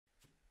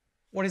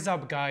What is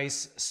up,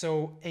 guys?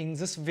 So in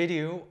this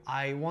video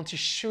I want to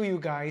show you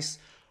guys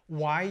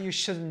why you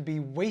shouldn't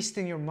be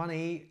wasting your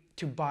money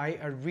to buy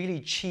a really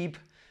cheap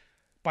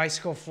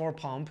bicycle floor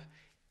pump.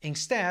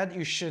 Instead,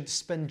 you should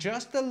spend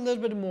just a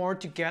little bit more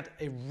to get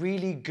a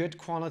really good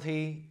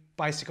quality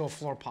bicycle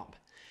floor pump.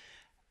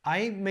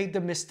 I made the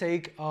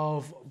mistake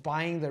of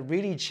buying the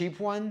really cheap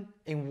one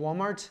in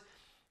Walmart.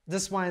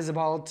 This one is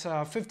about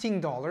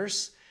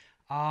 $15.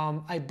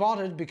 I bought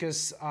it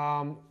because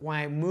when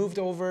I moved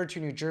over to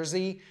New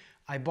Jersey,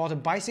 I bought a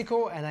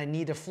bicycle and I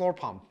need a floor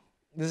pump.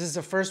 This is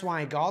the first one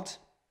I got,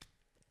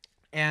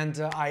 and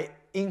I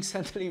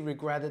instantly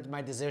regretted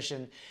my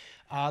decision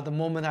the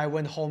moment I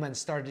went home and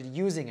started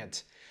using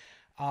it.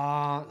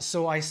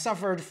 So I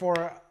suffered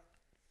for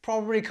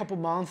probably a couple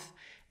months,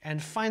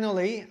 and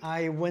finally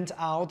I went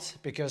out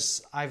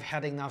because I've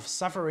had enough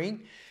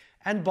suffering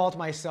and bought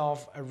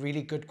myself a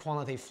really good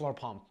quality floor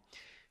pump.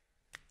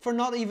 For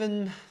not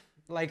even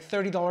like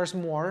 $30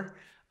 more,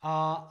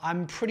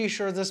 I'm pretty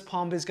sure this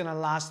pump is gonna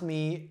last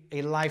me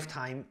a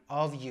lifetime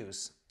of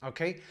use,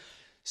 okay?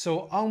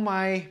 So on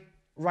my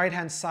right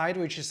hand side,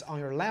 which is on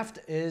your left,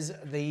 is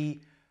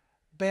the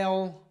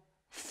Bell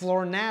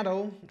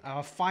Floornado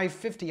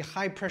 550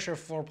 high pressure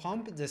floor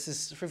pump. This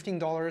is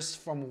 $15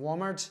 from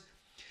Walmart.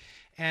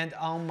 And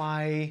on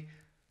my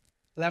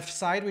left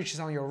side, which is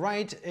on your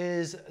right,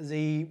 is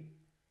the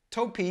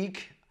Topeak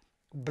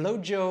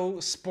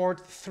JoeBlow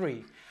Sport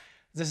 3.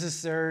 This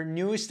is their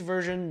newest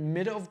version,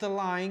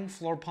 mid-of-the-line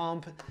floor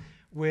pump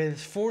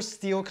with full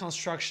steel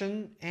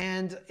construction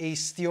and a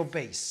steel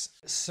base.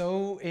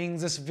 So in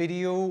this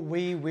video,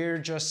 we will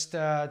just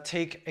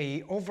take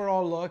an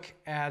overall look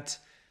at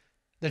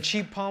the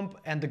cheap pump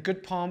and the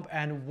good pump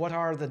and what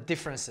are the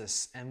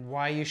differences and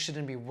why you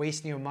shouldn't be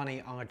wasting your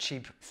money on a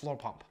cheap floor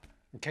pump.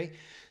 Okay,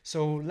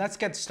 so let's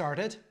get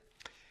started.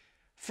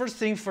 First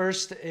thing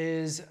first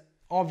is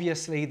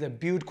obviously the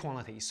build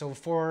quality. So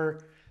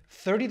for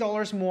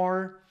 $30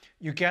 more,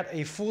 you get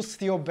a full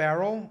steel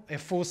barrel, a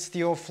full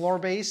steel floor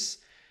base,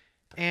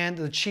 and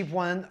the cheap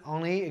one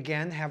only,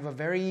 again, have a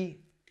very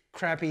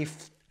crappy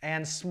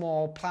and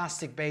small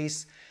plastic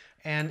base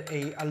and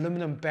a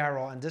aluminum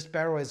barrel, and this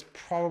barrel is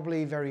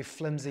probably very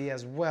flimsy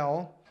as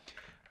well.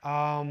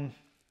 The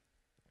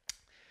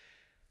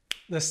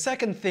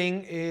second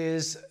thing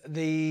is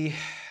the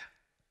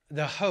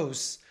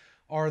hose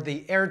or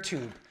the air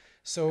tube.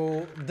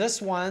 So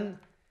this one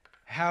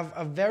have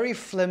a very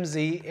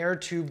flimsy air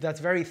tube that's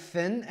very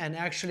thin, and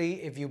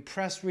actually if you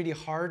press really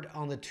hard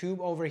on the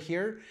tube over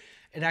here,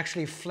 it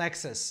actually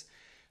flexes.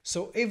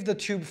 So if the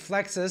tube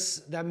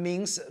flexes, that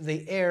means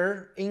the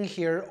air in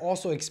here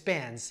also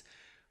expands,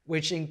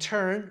 which in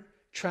turn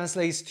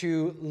translates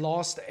to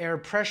lost air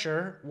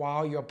pressure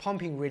while you're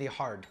pumping really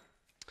hard.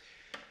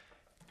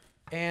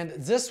 And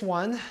this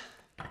one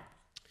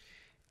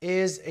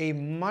is a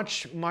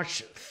much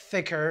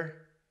thicker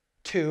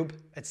tube.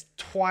 It's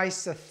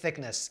twice the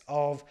thickness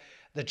of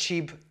the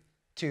cheap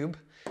tube.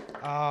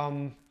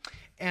 And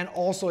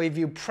also if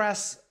you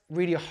press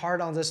really hard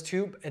on this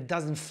tube, it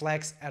doesn't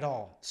flex at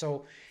all.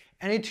 So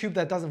any tube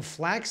that doesn't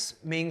flex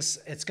means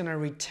it's gonna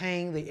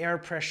retain the air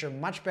pressure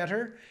much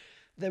better,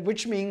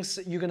 which means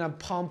you're gonna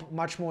pump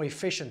much more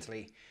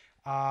efficiently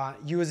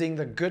using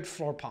the good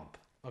floor pump.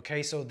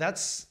 Okay, so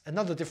that's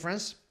another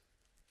difference.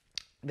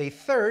 The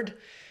third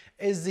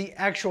is the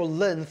actual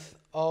length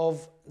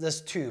of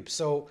this tube.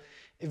 So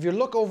if you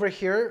look over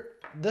here,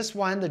 this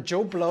one, the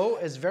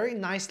JoeBlow, is very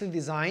nicely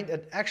designed.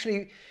 It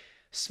actually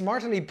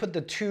smartly put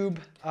the tube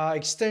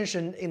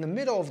extension in the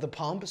middle of the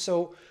pump,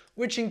 so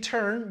which in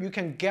turn you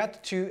can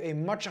get to a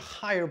much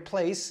higher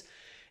place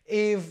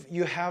if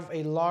you have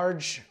a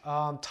large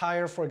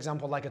tire, for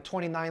example, like a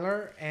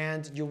 29er,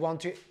 and you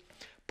want to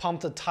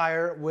pump the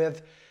tire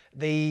with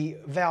the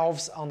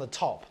valves on the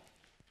top.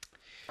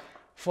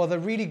 For the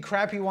really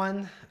crappy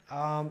one,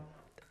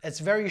 it's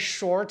very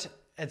short.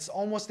 It's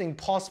almost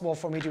impossible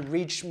for me to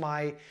reach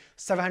my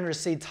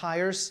 700C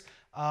tires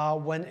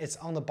when it's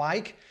on the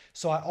bike.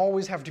 So I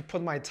always have to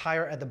put my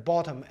tire at the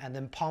bottom and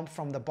then pump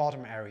from the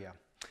bottom area.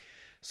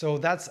 So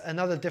that's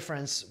another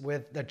difference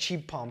with the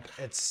cheap pump.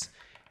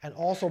 And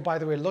also, by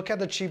the way, look at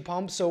the cheap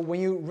pump. So when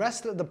you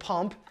rest the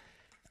pump,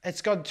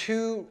 it's got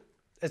two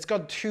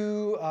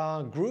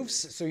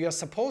grooves. So you're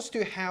supposed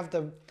to have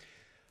the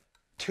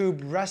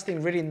tube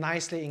resting really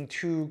nicely in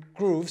two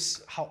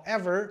grooves.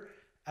 However,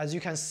 as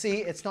you can see,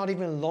 it's not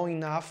even long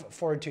enough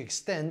for it to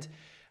extend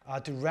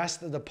to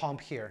rest the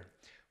pump here,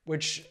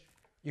 which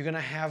you're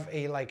gonna have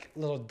a like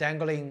little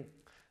dangling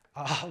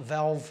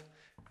valve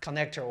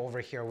connector over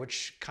here,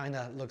 which kind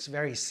of looks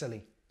very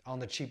silly on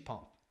the cheap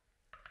pump.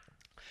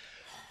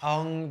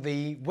 On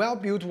the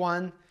well-built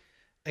one,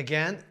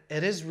 again,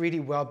 it is really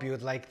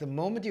well-built. Like the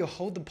moment you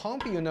hold the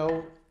pump, you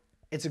know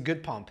it's a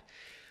good pump.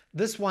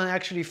 This one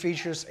actually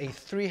features a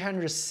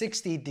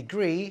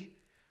 360-degree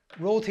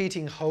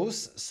rotating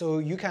hose, so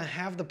you can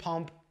have the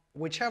pump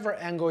whichever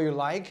angle you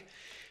like.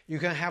 You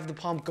can have the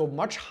pump go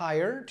much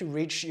higher to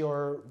reach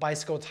your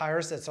bicycle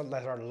tires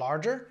that are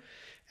larger,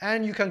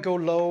 And you can go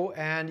low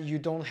and you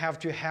don't have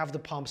to have the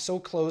pump so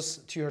close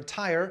to your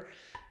tire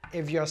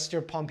if you're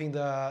still pumping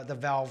the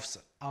valves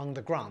on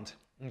the ground,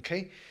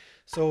 okay?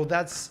 So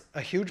that's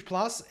a huge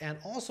plus. And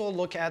also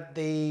look at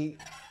the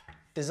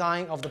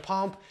design of the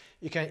pump.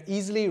 You can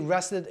easily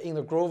rest it in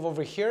the groove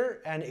over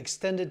here and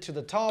extend it to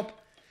the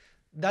top.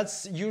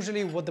 That's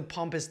usually what the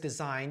pump is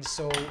designed,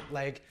 so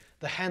like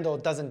the handle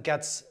doesn't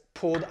get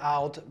pulled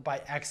out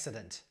by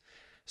accident.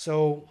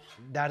 So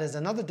that is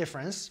another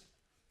difference.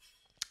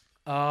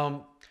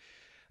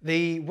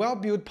 The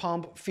well-built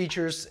pump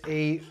features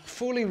a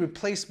fully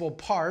replaceable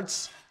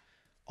parts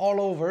all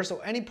over, so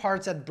any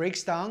parts that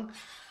breaks down.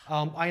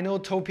 I know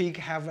Topeak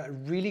have a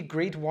really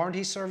great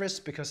warranty service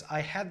because I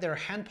had their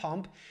hand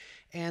pump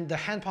and the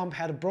hand pump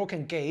had a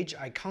broken gauge.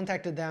 I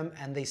contacted them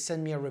and they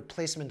sent me a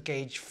replacement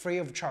gauge free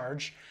of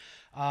charge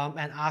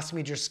and asked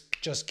me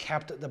just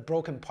kept the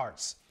broken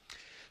parts.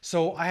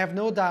 So I have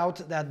no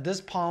doubt that this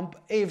pump,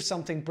 if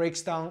something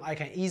breaks down, I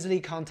can easily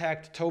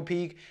contact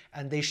Topeak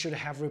and they should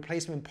have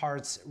replacement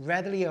parts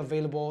readily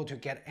available to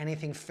get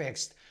anything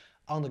fixed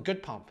on the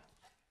good pump.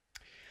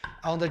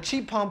 On the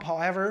cheap pump,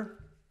 however,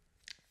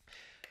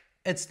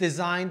 it's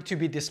designed to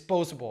be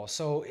disposable.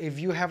 So if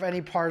you have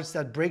any parts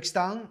that breaks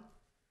down,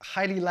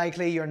 highly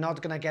likely you're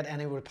not gonna get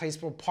any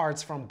replaceable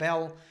parts from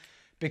Bell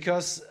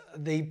because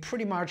they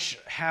pretty much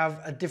have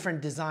a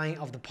different design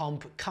of the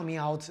pump coming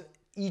out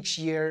each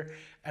year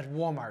at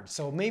Walmart.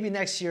 So maybe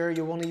next year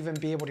you won't even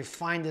be able to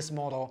find this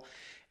model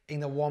in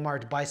the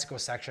Walmart bicycle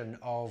section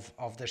of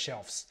the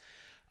shelves.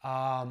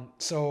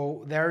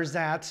 So there's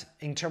that.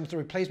 In terms of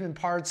replacement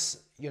parts,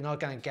 you're not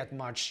gonna get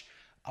much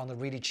on the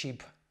really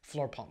cheap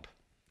floor pump.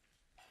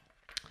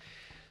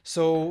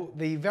 So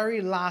the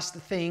very last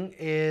thing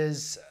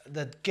is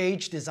the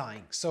gauge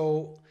design.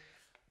 So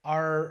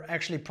I'll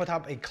actually put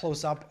up a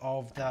close-up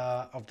of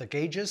the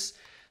gauges.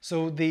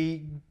 So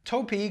the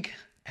Topeak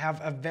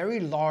have a very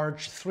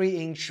large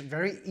 3-inch,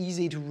 very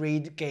easy to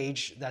read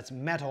gauge that's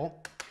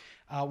metal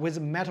with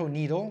a metal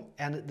needle,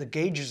 and the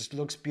gauge just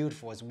looks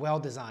beautiful. It's well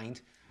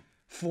designed,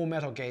 full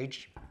metal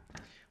gauge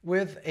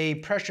with a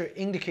pressure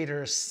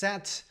indicator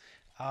set.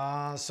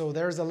 So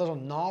there's a little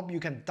knob you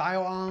can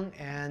dial on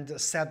and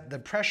set the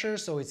pressure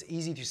so it's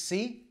easy to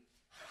see.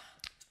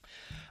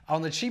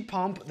 On the cheap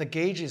pump, the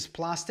gauge is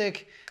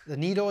plastic, the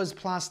needle is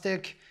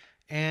plastic,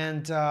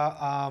 and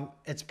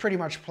it's pretty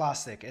much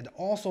plastic. It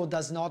also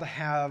does not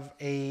have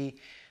a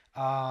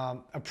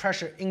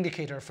pressure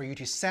indicator for you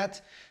to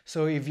set.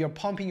 So if you're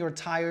pumping your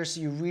tires,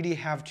 you really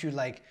have to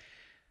like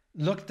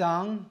look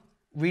down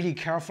really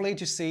carefully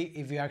to see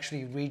if you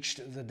actually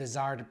reached the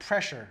desired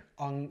pressure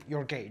on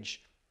your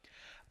gauge.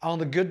 On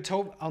the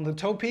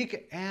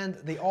Topeak, and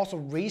they also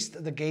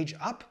raised the gauge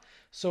up,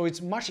 so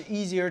it's much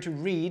easier to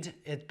read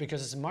it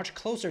because it's much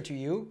closer to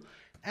you.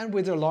 And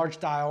with a large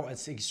dial,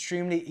 it's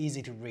extremely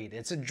easy to read.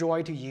 It's a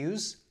joy to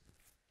use.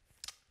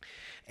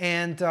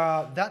 And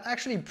that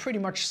actually pretty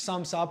much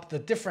sums up the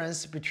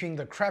difference between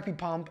the crappy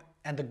pump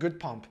and the good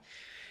pump.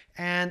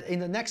 And in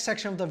the next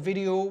section of the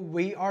video,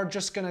 we are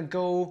just gonna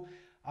go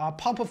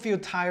pump a few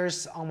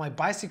tires on my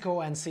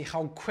bicycle and see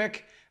how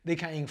quick they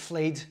can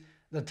inflate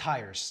the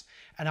tires.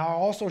 And I'll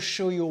also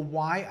show you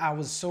why I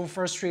was so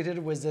frustrated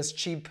with this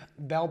cheap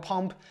Bell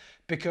pump,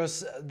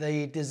 because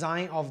the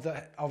design of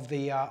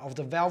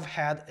the valve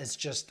head is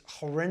just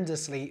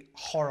horrendously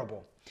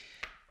horrible.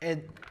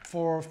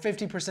 For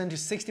 50% to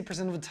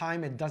 60% of the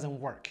time, it doesn't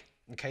work,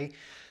 okay?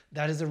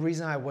 That is the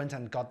reason I went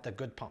and got the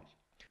good pump.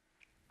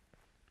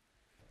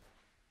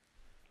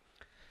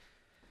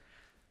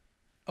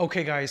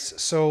 Okay guys,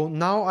 so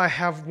now I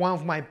have one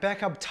of my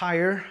backup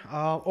tire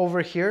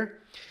over here.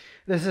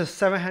 This is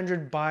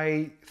 700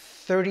 by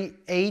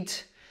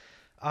 38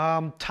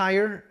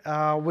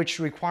 tire, which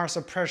requires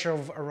a pressure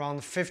of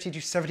around 50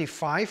 to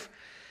 75.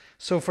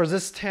 So for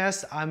this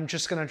test, I'm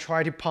just gonna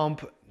try to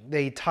pump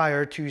the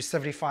tire to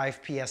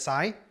 75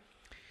 PSI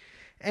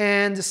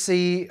and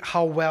see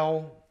how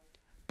well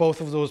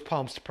both of those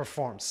pumps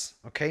performs,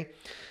 okay?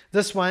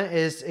 This one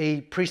is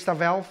a Presta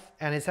valve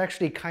and it's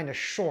actually kind of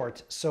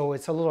short, so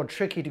it's a little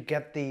tricky to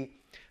get the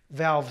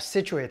valve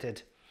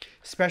situated,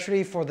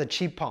 especially for the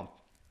cheap pump.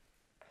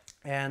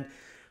 And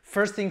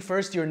first thing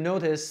first, you'll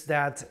notice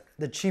that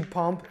the cheap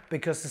pump,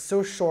 because it's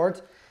so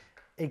short,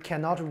 it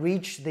cannot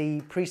reach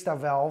the Presta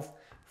valve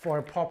for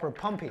a proper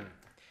pumping.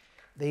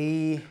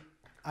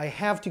 I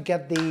have to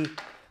get the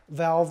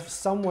valve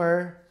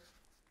somewhere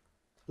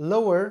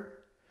lower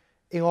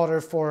in order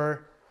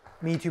for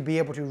me to be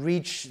able to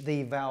reach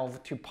the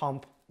valve to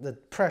pump the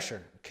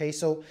pressure. Okay,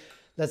 so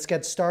let's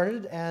get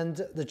started.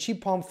 And the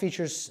cheap pump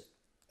features,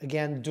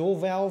 again, dual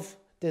valve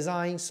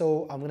design.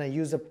 So I'm gonna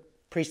use a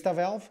Presta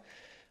valve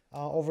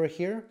over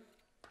here.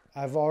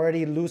 I've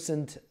already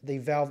loosened the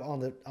valve on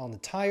the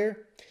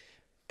tire,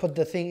 put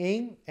the thing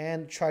in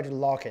and try to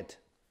lock it.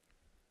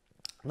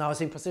 Now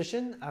it's in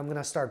position, I'm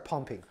gonna start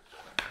pumping.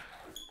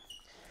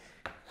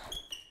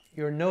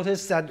 You'll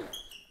notice that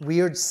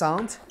weird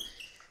sound.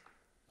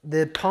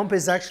 The pump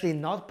is actually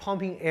not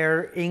pumping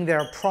air in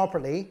there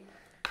properly.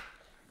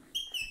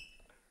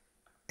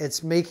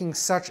 it's making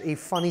such a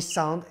funny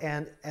sound,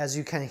 and as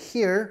you can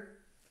hear,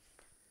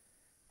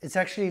 it's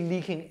actually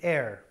leaking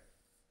air.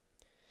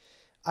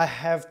 I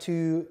have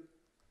to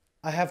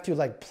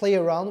like play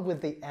around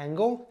with the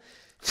angle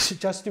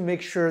just to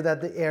make sure that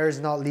the air is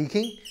not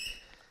leaking.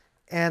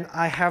 And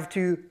I have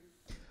to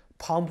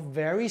pump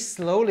very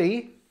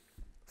slowly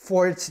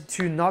for it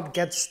to not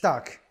get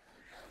stuck.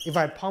 If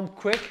I pump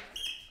quick,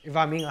 if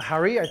I'm in a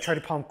hurry, I try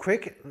to pump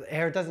quick, the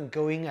air doesn't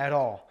go in at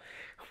all,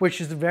 which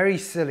is very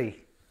silly.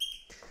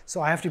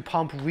 So I have to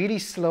pump really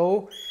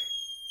slow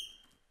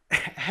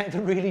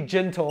and really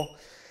gentle.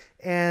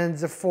 And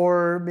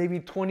for maybe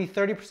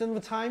 20–30% of the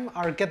time,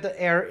 I'll get the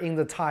air in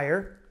the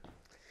tire.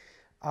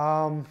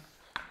 And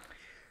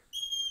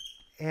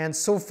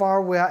so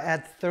far we are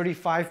at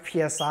 35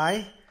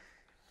 PSI.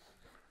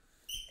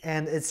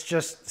 And it's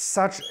just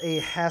such a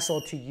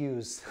hassle to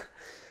use.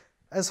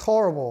 It's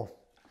horrible.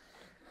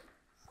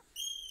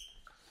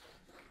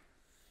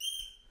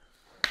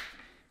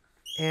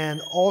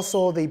 And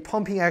also the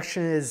pumping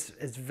action is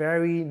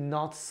very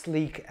not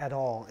sleek at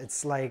all.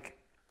 It's like,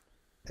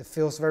 it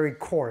feels very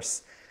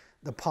coarse.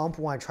 The pump,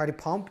 when I try to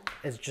pump,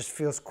 it just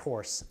feels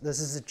coarse. This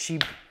is a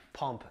cheap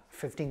pump,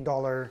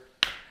 $15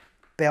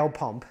 Bell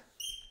pump.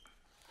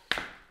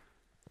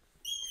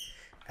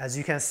 As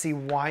you can see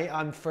why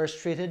I'm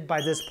frustrated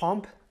by this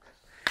pump.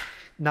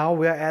 Now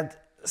we're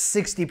at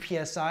 60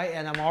 PSI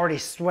and I'm already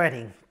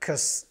sweating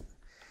because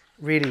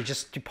really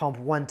just to pump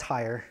one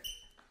tire,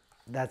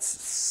 that's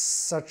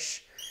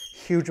such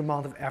huge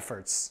amount of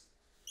efforts.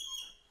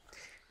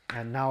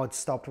 And now it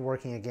stopped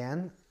working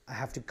again. I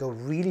have to go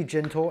really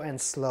gentle and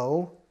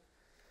slow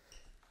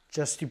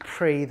just to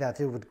pray that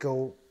it would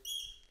go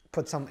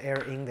put some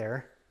air in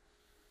there.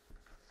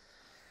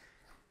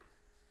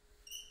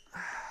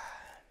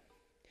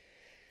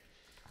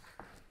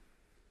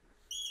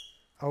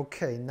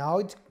 Okay, now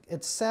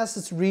it says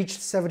it's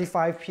reached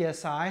 75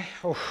 PSI.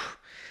 Oh,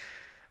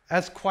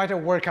 that's quite a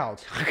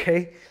workout,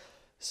 okay?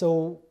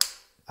 So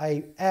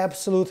I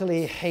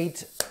absolutely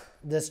hate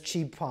this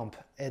cheap pump.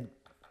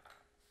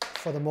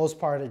 For the most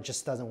part, it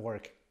just doesn't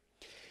work.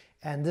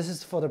 And this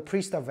is for the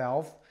Presta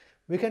valve.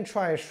 We can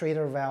try a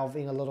Schrader valve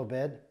in a little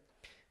bit.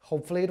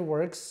 Hopefully it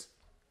works.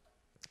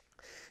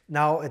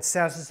 Now it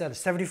says it's at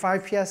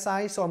 75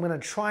 PSI, so I'm gonna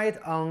try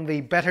it on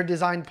the better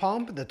designed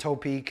pump, the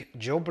Topeak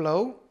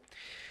JoeBlow.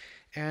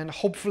 And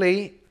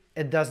hopefully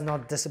it does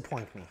not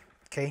disappoint me,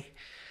 okay?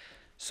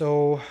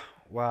 So,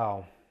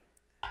 wow.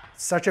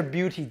 Such a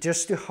beauty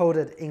just to hold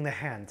it in the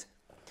hand.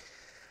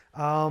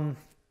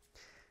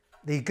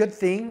 The good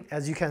thing,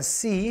 as you can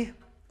see,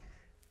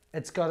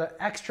 it's got an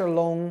extra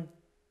long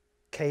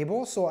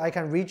cable, so I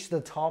can reach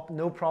the top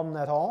no problem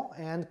at all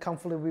and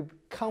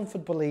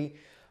comfortably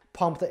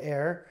pump the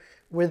air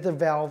with the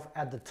valve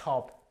at the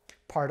top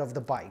part of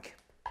the bike.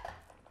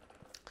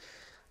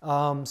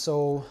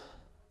 So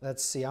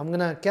let's see, I'm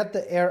gonna get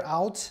the air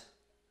out.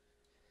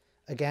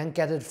 Again,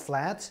 get it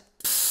flat.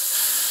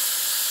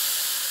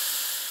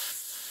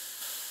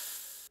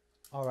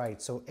 All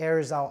right, so air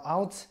is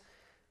out.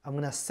 I'm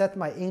gonna set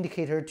my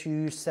indicator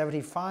to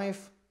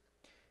 75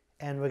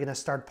 and we're gonna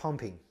start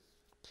pumping.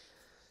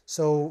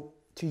 So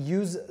to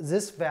use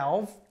this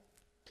valve,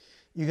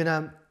 you're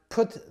gonna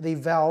put the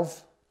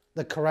valve,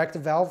 the correct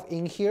valve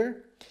in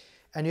here,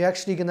 and you're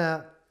actually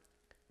gonna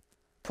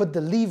put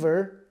the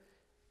lever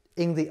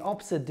in the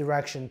opposite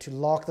direction to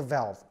lock the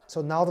valve.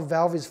 So now the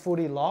valve is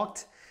fully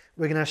locked.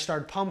 We're gonna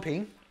start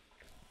pumping.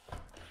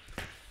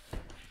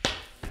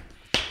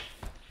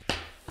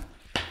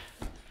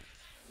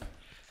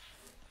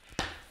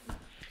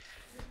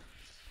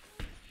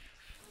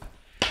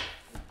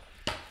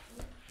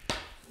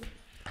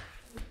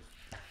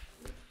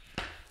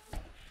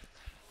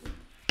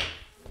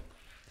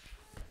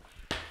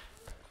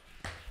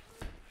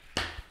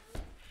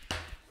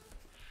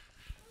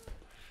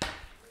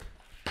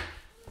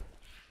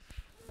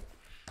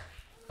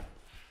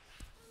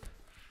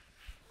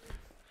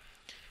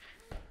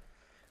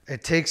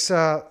 It takes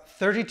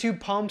 32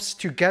 pumps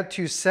to get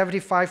to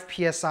 75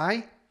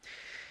 PSI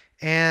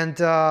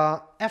and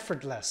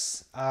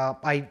effortless.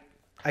 I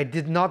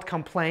did not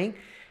complain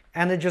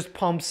and it just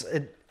pumps,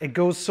 it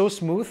goes so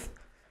smooth.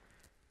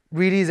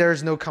 Really,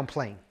 there's no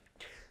complaint.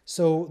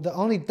 So the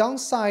only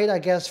downside, I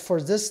guess,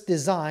 for this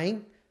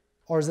design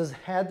or this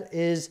head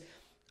is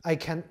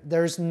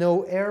there's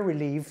no air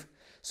relief.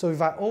 So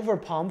if I over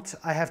pumped,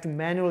 I have to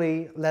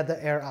manually let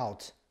the air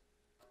out.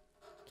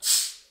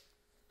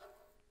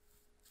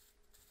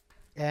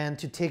 And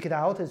to take it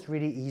out, it's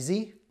really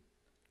easy.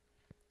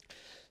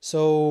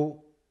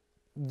 So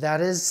that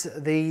is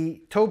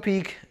the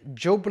Topeak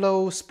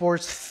JoeBlow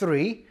Sports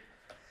 3.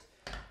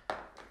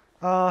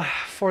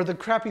 For the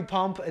crappy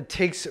pump, it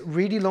takes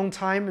really long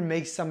time and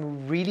makes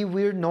some really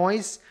weird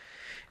noise.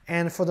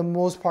 And for the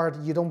most part,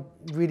 you don't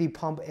really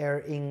pump air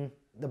in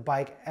the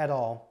bike at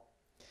all.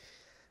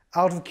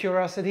 Out of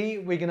curiosity,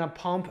 we're gonna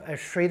pump a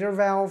Schrader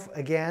valve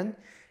again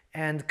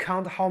and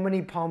count how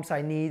many pumps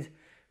I need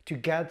to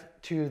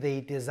get to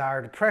the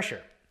desired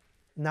pressure.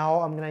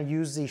 Now I'm gonna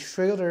use the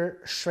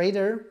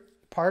Schrader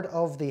part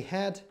of the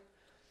head,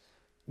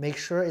 Make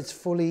sure it's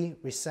fully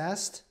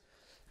recessed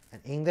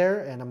and in there,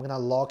 and I'm gonna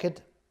lock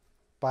it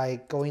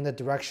by going the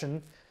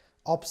direction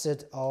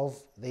opposite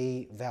of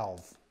the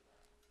valve.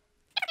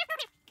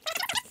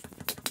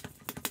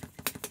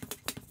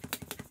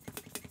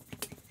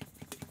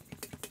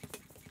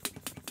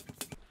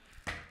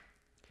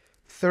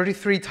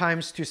 $33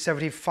 times to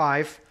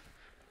 75,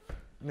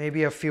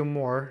 maybe a few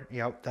more.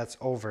 Yep, that's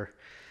over.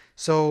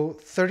 So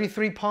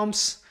 33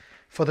 pumps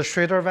for the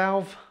Schrader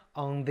valve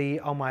on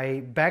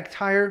my back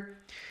tire,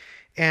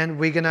 and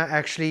we're gonna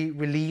actually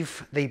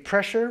relieve the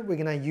pressure. We're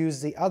gonna use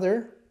the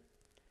other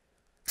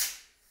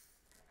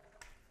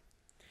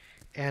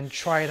and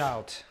try it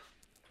out.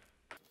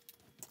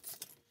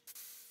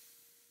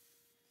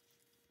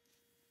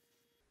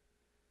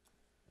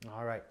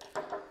 All right,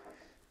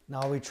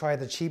 now we try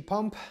the cheap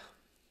pump.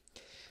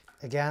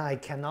 Again, I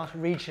cannot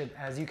reach it.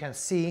 As you can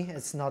see,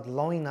 it's not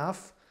long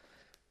enough,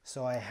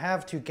 so I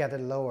have to get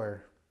it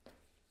lower.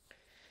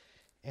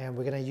 And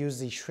we're gonna use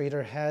the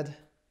Schrader head.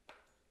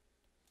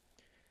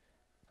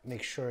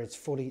 Make sure it's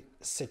fully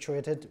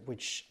situated,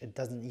 which it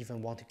doesn't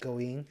even want to go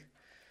in.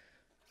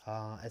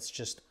 It's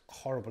just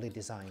horribly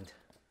designed.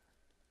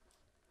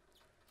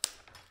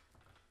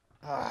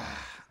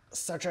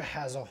 Such a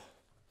hassle.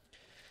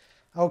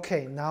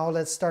 Okay, now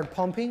let's start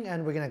pumping,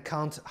 and we're gonna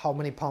count how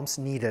many pumps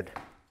needed.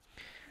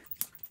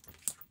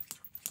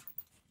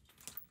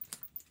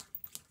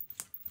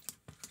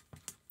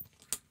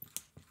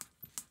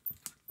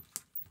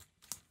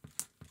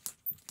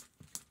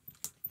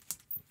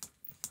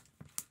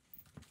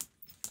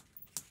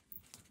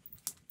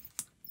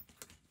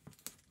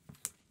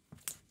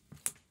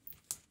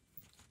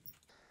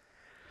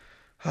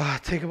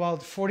 Take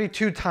about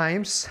 42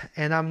 times,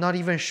 and I'm not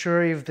even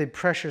sure if the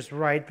pressure is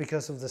right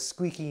because of the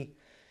squeaky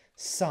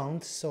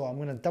sound, so I'm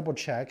gonna double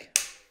check.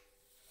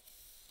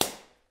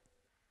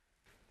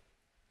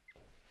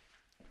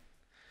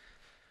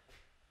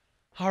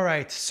 All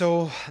right,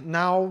 so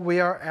now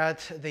we are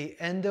at the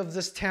end of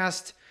this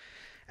test.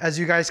 As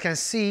you guys can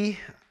see,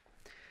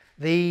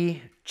 the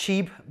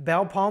cheap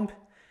bell pump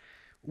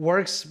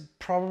works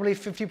probably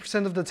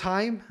 50% of the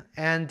time,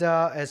 and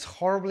it's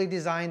horribly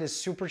designed. It's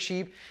super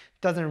cheap,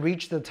 doesn't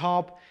reach the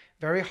top,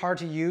 very hard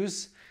to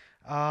use.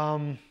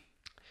 The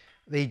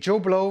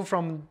JoeBlow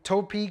from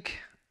Topeak,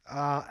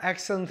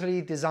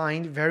 excellently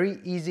designed, very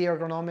easy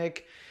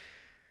ergonomic,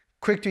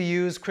 quick to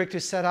use, quick to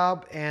set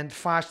up, and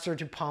faster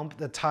to pump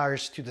the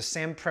tires to the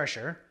same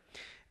pressure.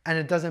 And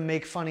it doesn't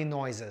make funny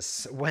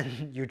noises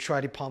when you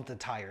try to pump the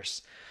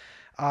tires.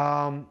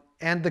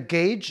 And the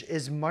gauge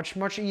is much,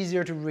 much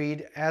easier to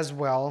read as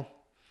well.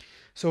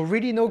 So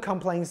really no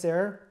complaints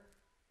there.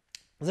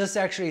 This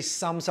actually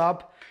sums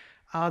up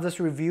this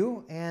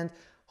review, and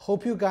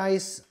hope you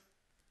guys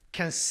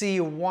can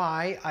see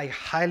why I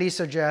highly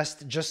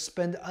suggest just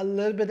spend a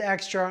little bit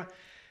extra,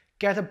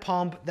 get a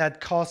pump that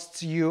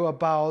costs you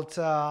about,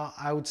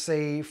 I would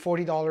say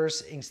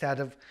 $40 instead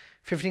of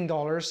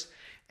 $15,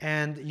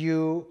 and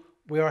you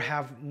will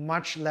have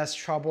much less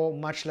trouble,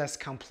 much less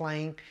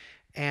complaint,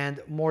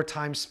 and more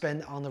time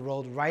spent on the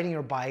road riding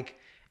your bike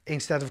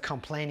instead of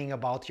complaining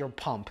about your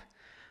pump.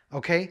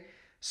 Okay,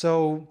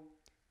 so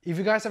if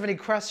you guys have any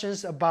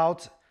questions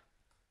about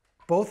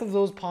both of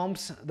those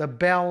pumps, the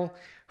Bell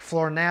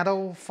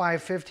Floornado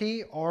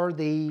 550 or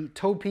the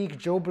Topeak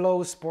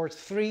JoeBlow Sport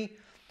 3,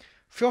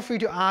 feel free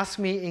to ask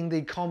me in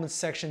the comments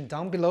section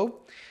down below.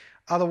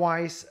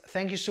 Otherwise,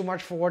 thank you so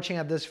much for watching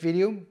at this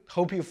video.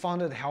 Hope you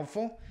found it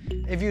helpful.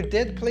 If you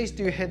did, please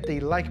do hit the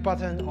like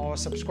button or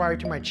subscribe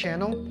to my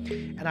channel,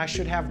 and I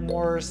should have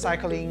more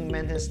cycling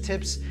maintenance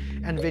tips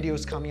and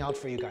videos coming out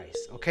for you guys,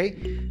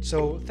 okay?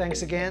 So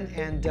thanks again,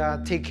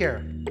 and take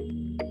care.